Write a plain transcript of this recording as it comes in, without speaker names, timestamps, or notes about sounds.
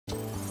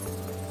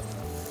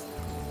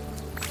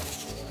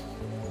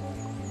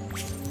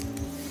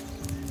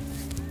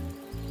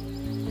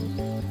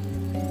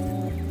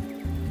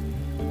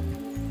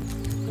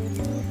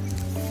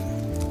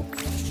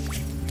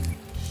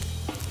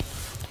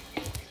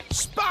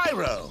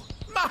Spyro!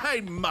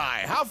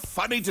 My, how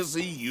funny to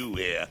see you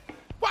here.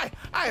 Why,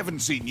 I haven't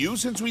seen you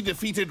since we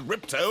defeated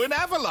Ripto in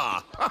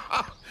Avalar.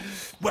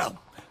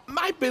 Well,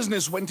 my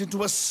business went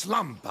into a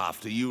slump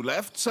after you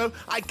left, so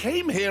I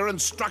came here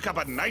and struck up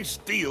a nice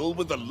deal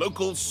with the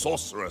local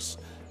sorceress.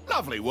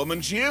 Lovely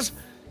woman she is.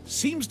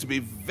 Seems to be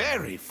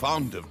very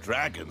fond of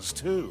dragons,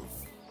 too.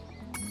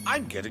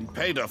 I'm getting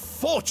paid a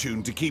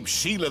fortune to keep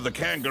Sheila the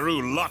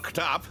kangaroo locked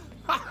up.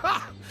 Ha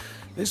ha!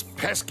 This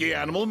pesky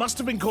animal must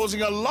have been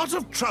causing a lot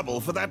of trouble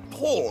for that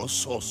poor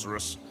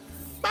sorceress.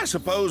 I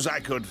suppose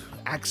I could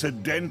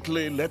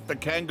accidentally let the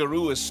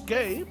kangaroo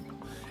escape,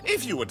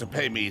 if you were to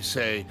pay me,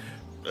 say,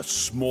 a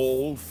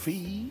small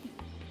fee.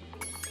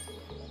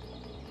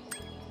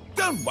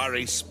 Don't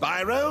worry,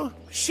 Spyro.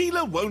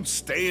 Sheila won't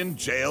stay in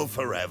jail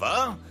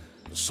forever.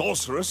 The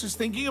sorceress is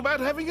thinking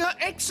about having her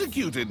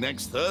executed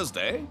next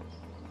Thursday.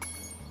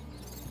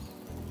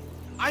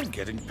 I'm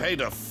getting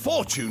paid a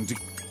fortune to...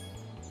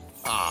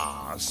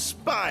 Ah,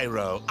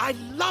 Spyro, I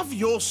love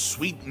your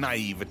sweet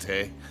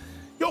naivete.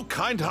 Your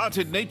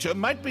kind-hearted nature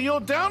might be your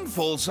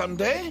downfall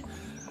someday,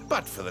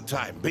 but for the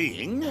time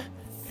being,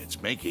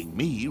 it's making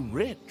me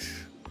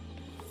rich.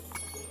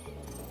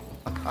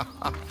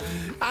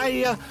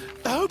 I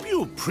hope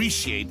you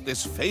appreciate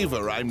this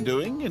favor I'm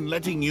doing in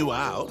letting you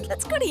out.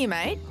 That's good of you,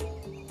 mate.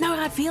 No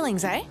hard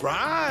feelings, eh?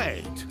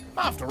 Right.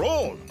 After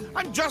all,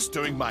 I'm just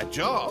doing my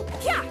job.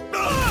 Yeah.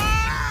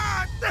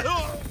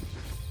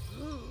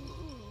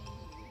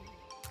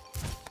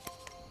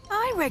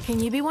 I reckon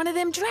you'd be one of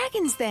them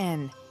dragons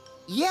then.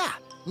 Yeah,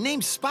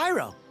 name's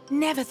Spyro.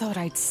 Never thought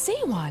I'd see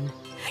one.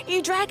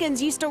 You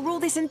dragons used to rule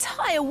this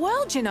entire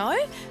world, you know?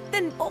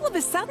 Then all of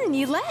a sudden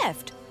you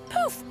left.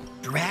 Poof!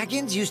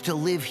 Dragons used to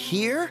live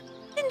here?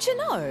 Didn't you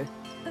know?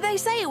 They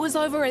say it was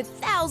over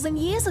 1,000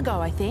 years ago,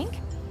 I think.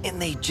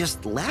 And they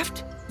just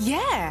left?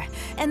 Yeah,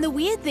 and the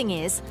weird thing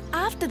is,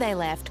 after they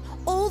left,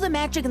 all the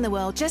magic in the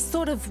world just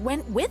sort of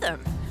went with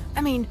them. I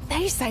mean,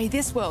 they say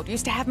this world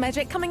used to have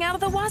magic coming out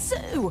of the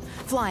wazoo.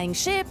 Flying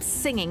ships,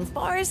 singing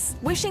forests,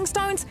 wishing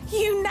stones,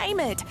 you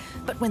name it.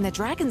 But when the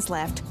dragons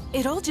left,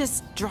 it all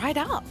just dried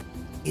up.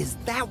 Is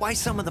that why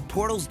some of the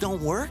portals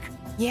don't work?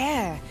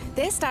 Yeah,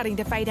 they're starting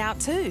to fade out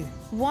too,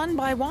 one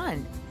by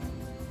one.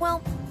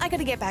 Well, I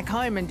gotta get back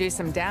home and do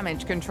some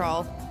damage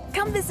control.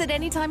 Come visit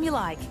anytime you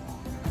like.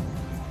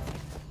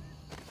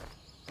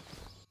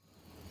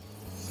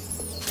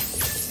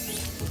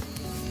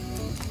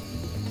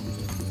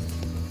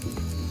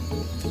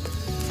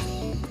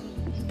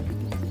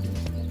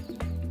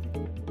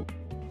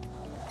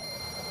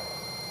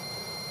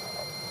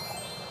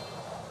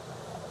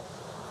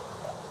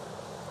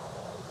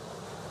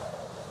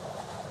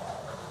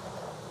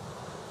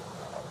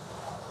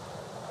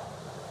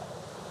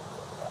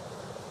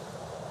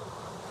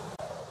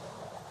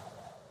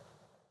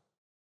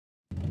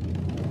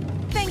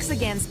 Thanks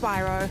again,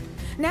 Spyro.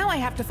 Now I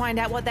have to find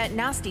out what that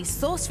nasty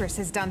sorceress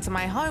has done to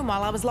my home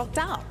while I was locked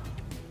up.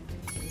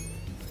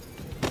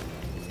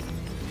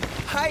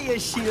 Hiya,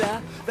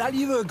 Sheila. While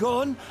you were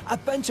gone, a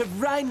bunch of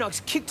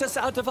Rhinox kicked us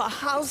out of our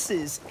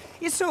houses.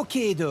 It's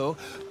okay, though.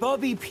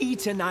 Bobby,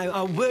 Pete, and I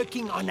are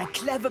working on a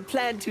clever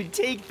plan to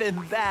take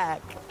them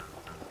back.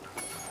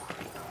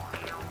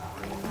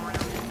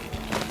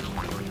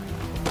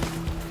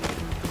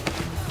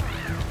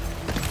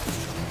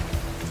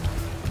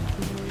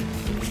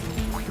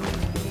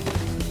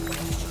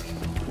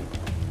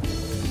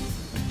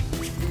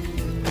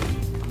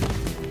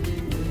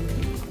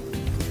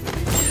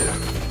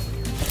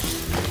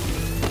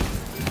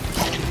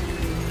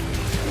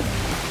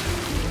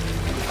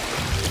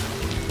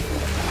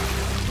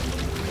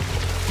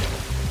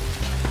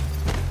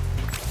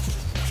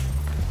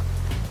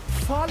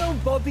 Follow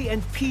Bobby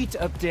and Pete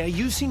up there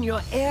using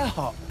your air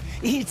hop.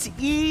 It's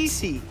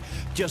easy.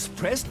 Just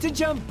press the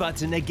jump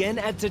button again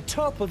at the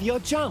top of your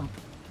jump.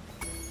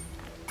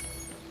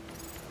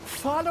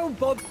 Follow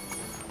Bob...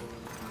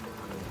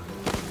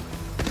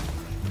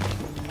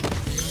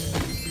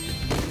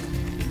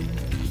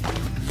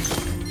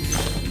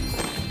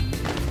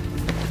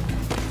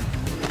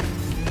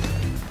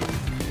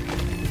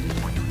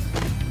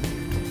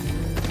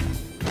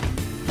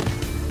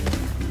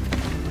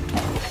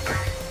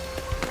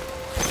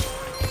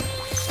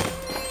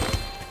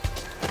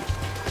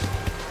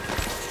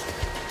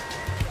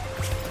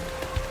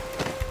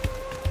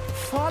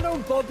 Follow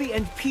Bobby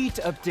and Pete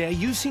up there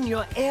using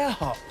your air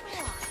hop.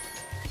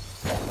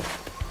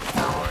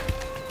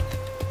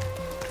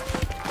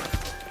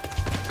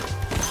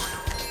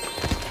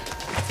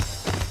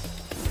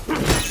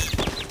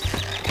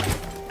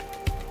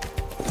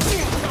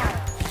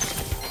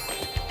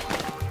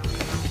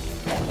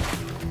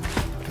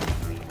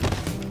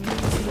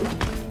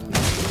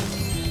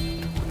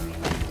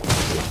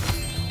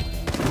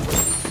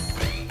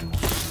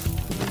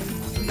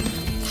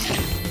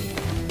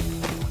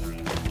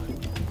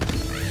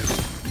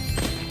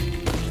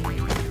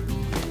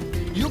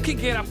 You can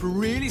get up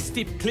really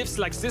steep cliffs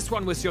like this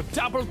one with your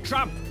double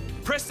jump.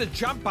 Press the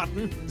jump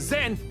button,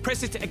 then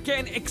press it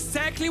again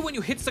exactly when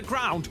you hit the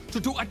ground to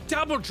do a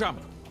double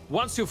jump.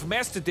 Once you've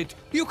mastered it,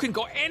 you can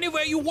go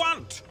anywhere you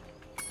want.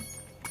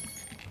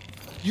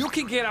 You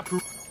can get up...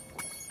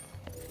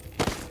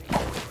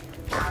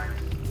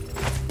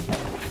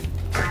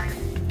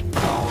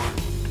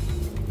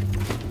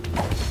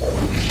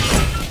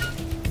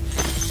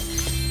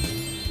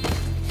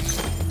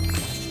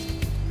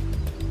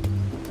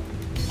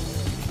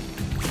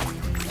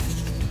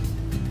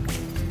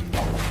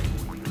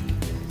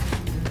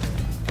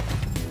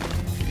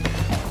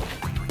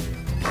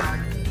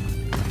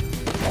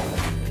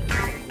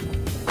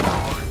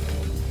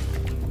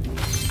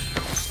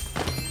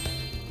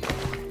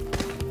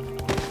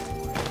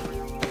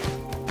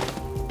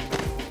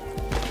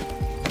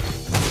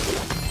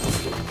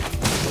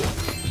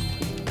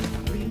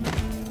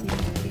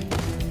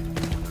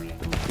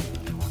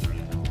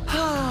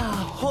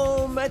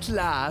 At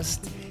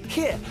last.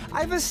 Here,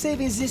 I was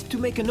saving this to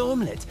make an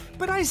omelette,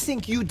 but I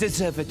think you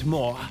deserve it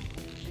more.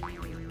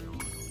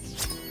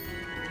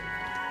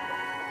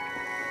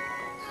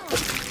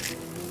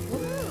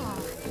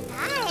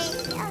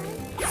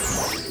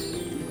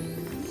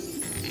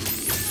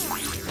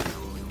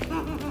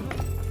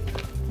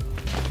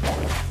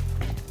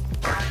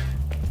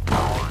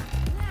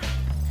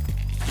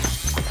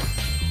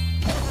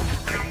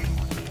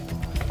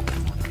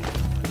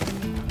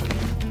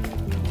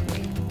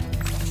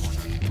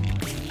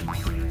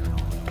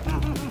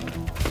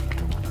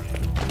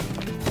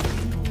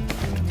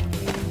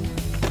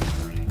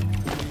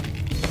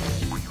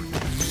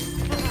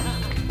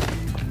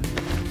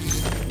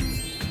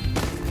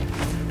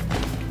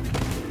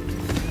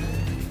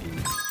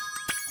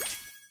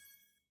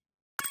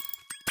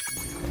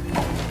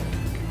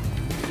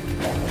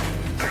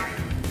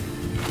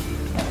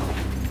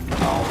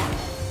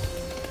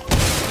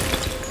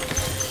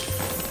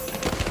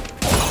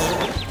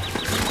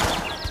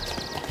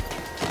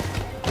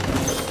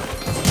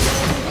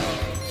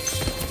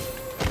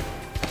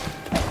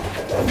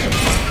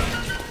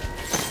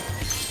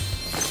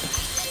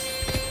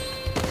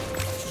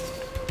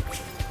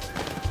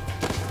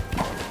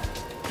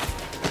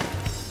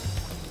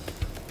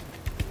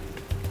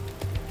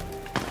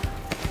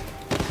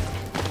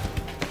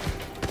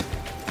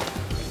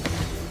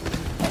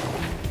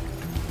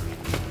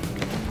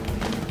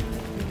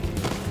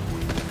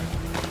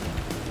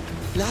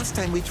 Last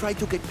time we tried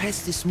to get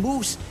past this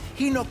moose,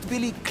 he knocked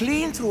Billy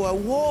clean through a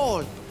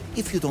wall.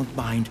 If you don't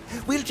mind,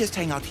 we'll just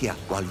hang out here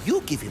while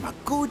you give him a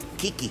good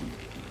kicking.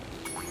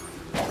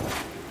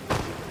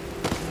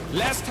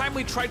 Last time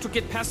we tried to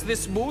get past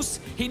this moose,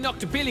 he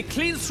knocked Billy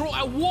clean through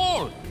a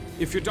wall.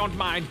 If you don't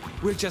mind,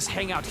 we'll just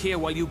hang out here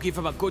while you give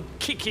him a good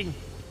kicking.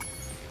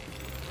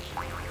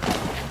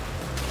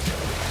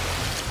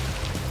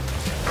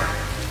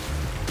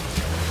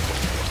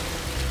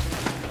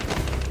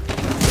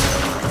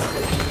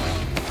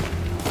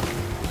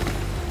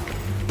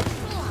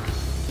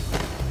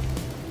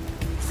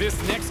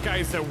 This next guy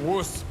is a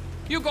wuss.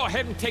 You go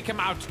ahead and take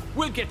him out.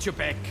 We'll get you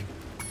back.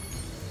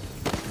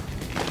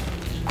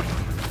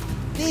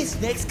 This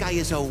next guy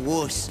is a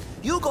wuss.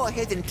 You go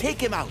ahead and take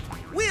him out.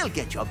 We'll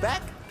get you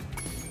back.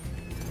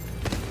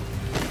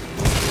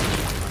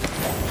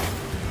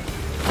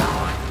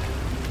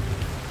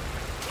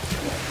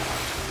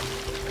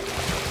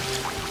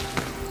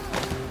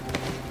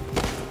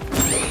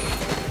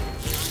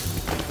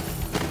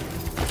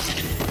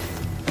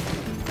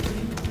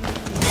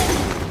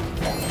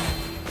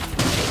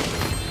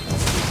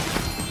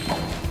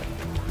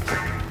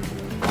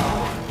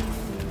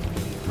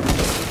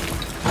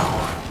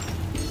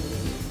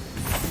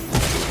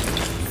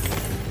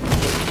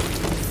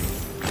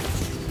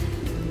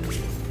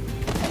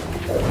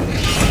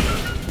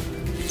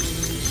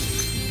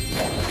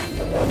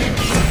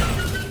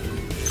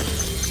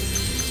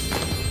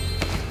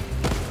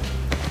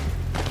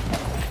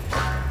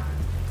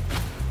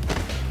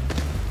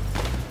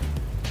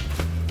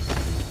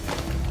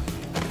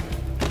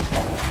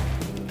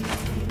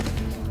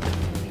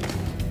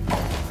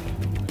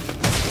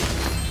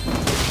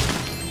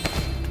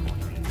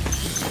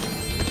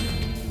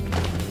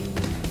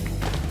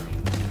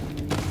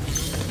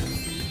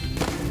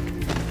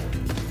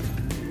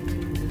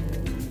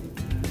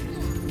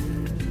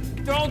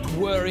 Don't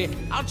worry,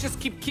 I'll just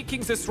keep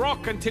kicking this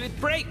rock until it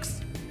breaks.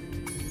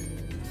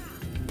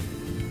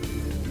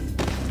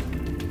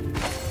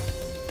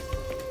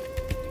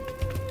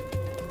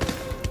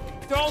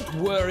 Don't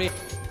worry.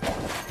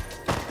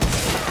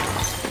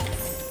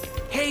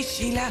 Hey,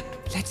 Sheila,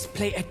 let's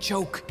play a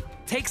joke.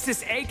 Take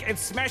this egg and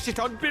smash it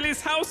on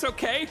Billy's house,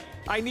 okay?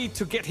 I need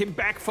to get him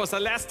back for the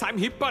last time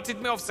he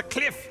butted me off the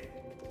cliff.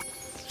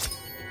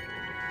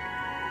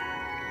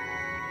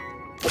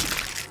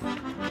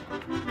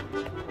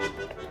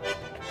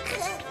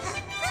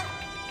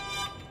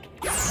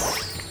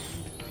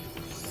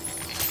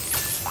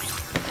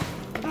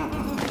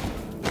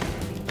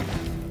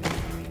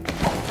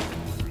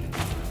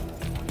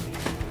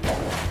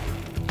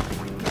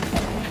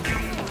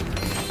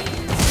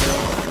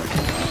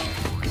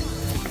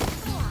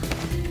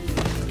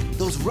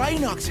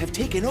 Rhinox have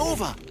taken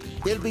over.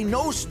 There'll be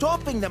no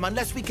stopping them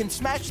unless we can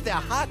smash their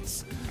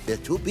huts. They're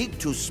too big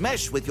to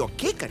smash with your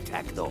kick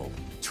attack, though.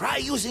 Try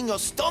using your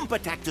stomp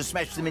attack to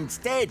smash them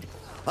instead.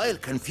 I'll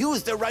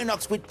confuse the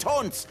Rhinox with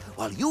taunts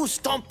while you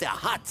stomp their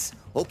huts,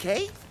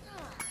 okay?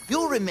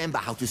 You remember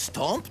how to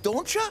stomp,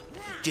 don't you?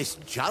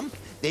 Just jump,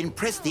 then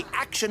press the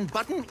action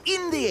button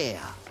in the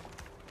air.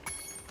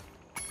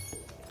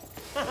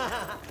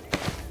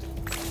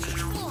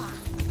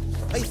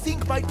 I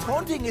think my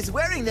taunting is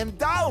wearing them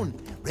down.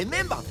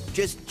 Remember,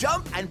 just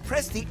jump and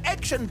press the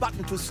action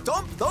button to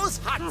stomp those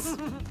huts.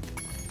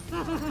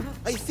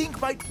 I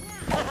think my...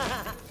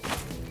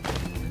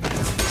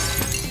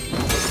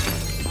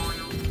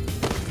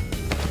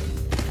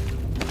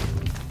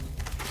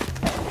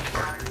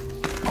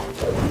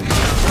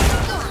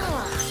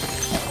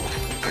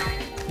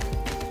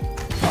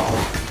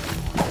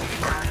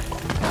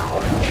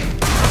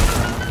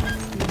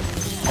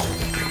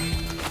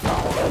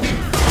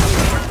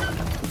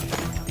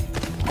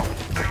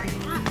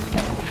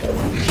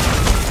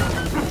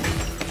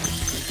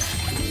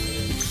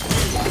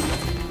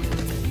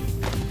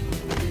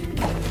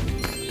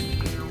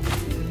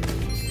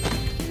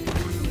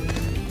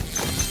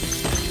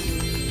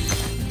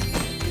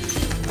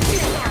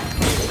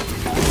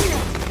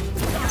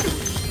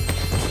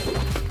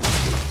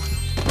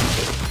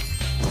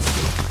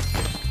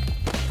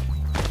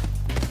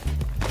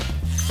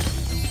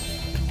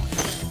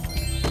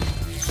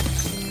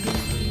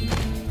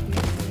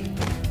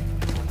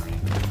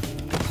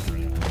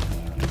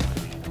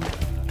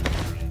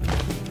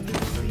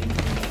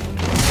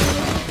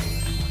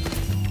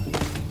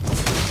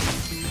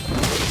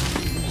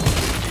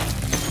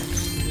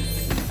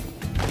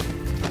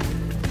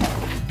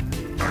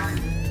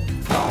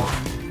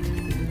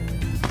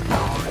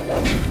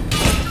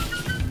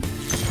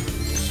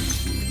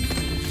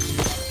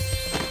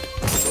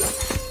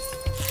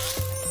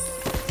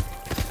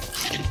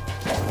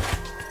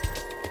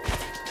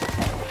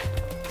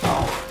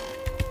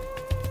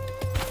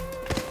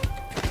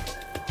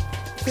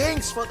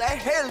 Thanks for the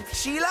help,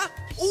 Sheila.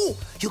 Oh,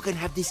 you can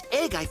have this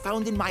egg I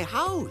found in my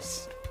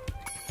house.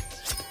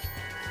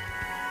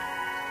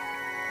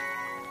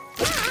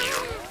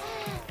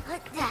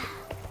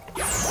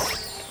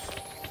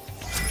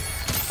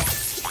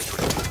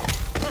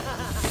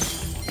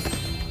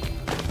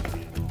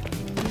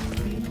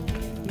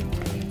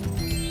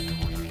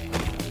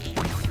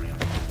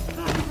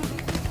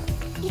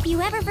 If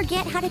you ever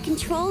forget how to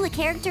control a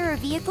character or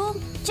vehicle,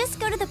 just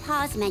go to the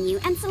pause menu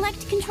and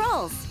select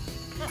controls.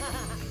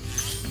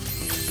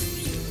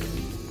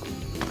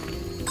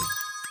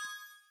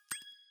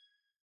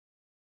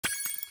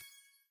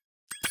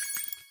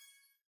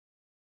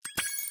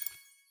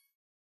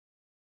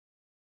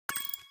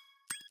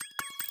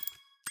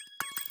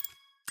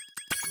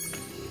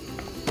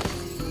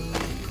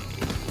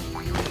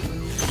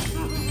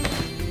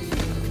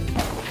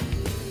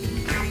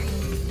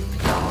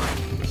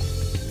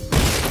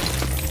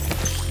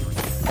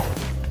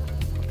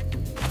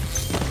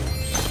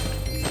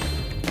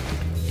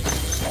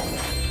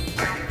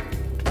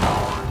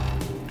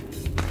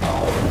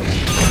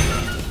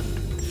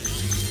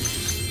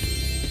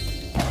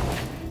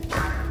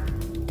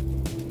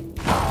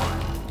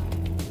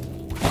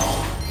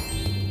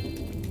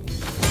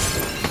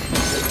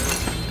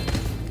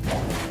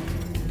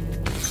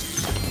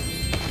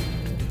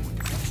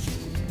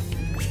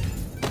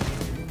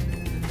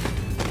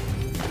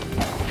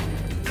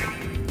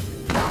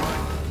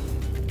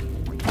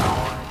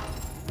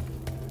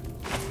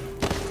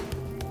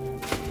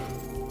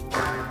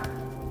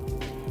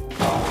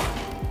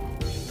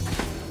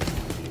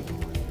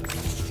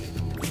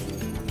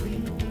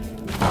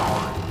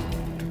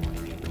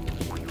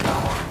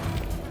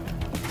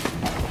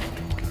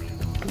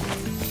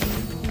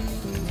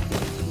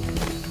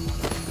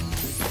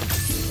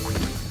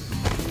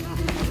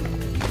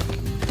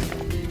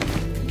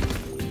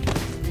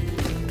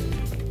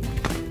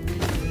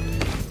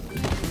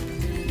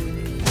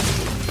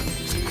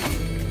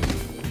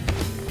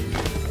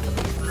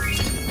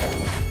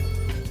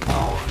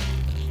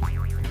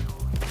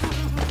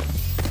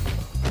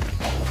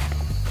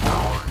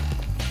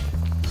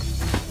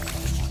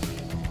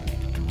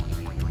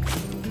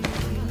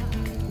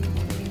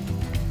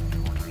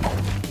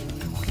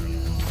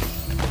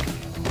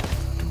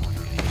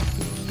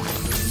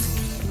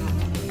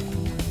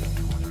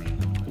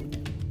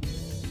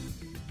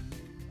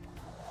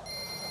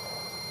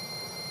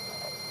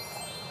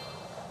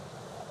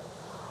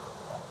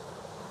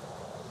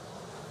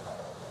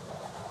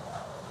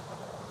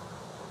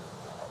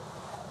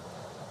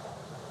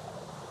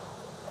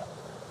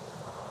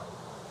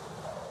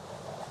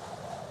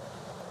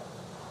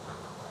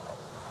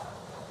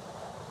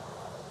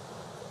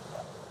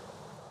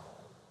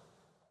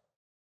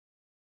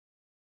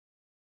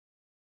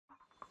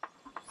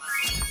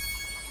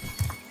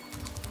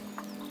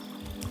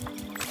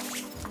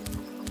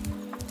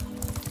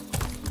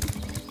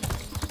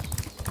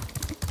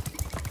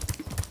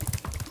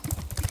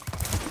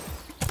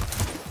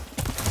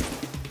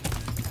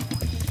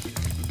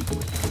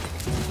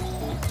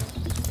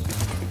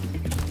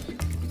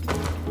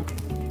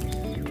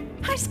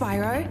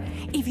 Spyro.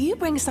 If you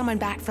bring someone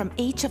back from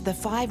each of the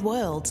 5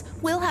 worlds,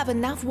 we'll have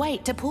enough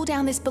weight to pull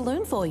down this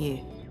balloon for you.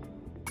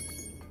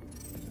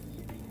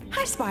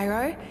 Hi,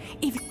 Spyro.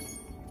 If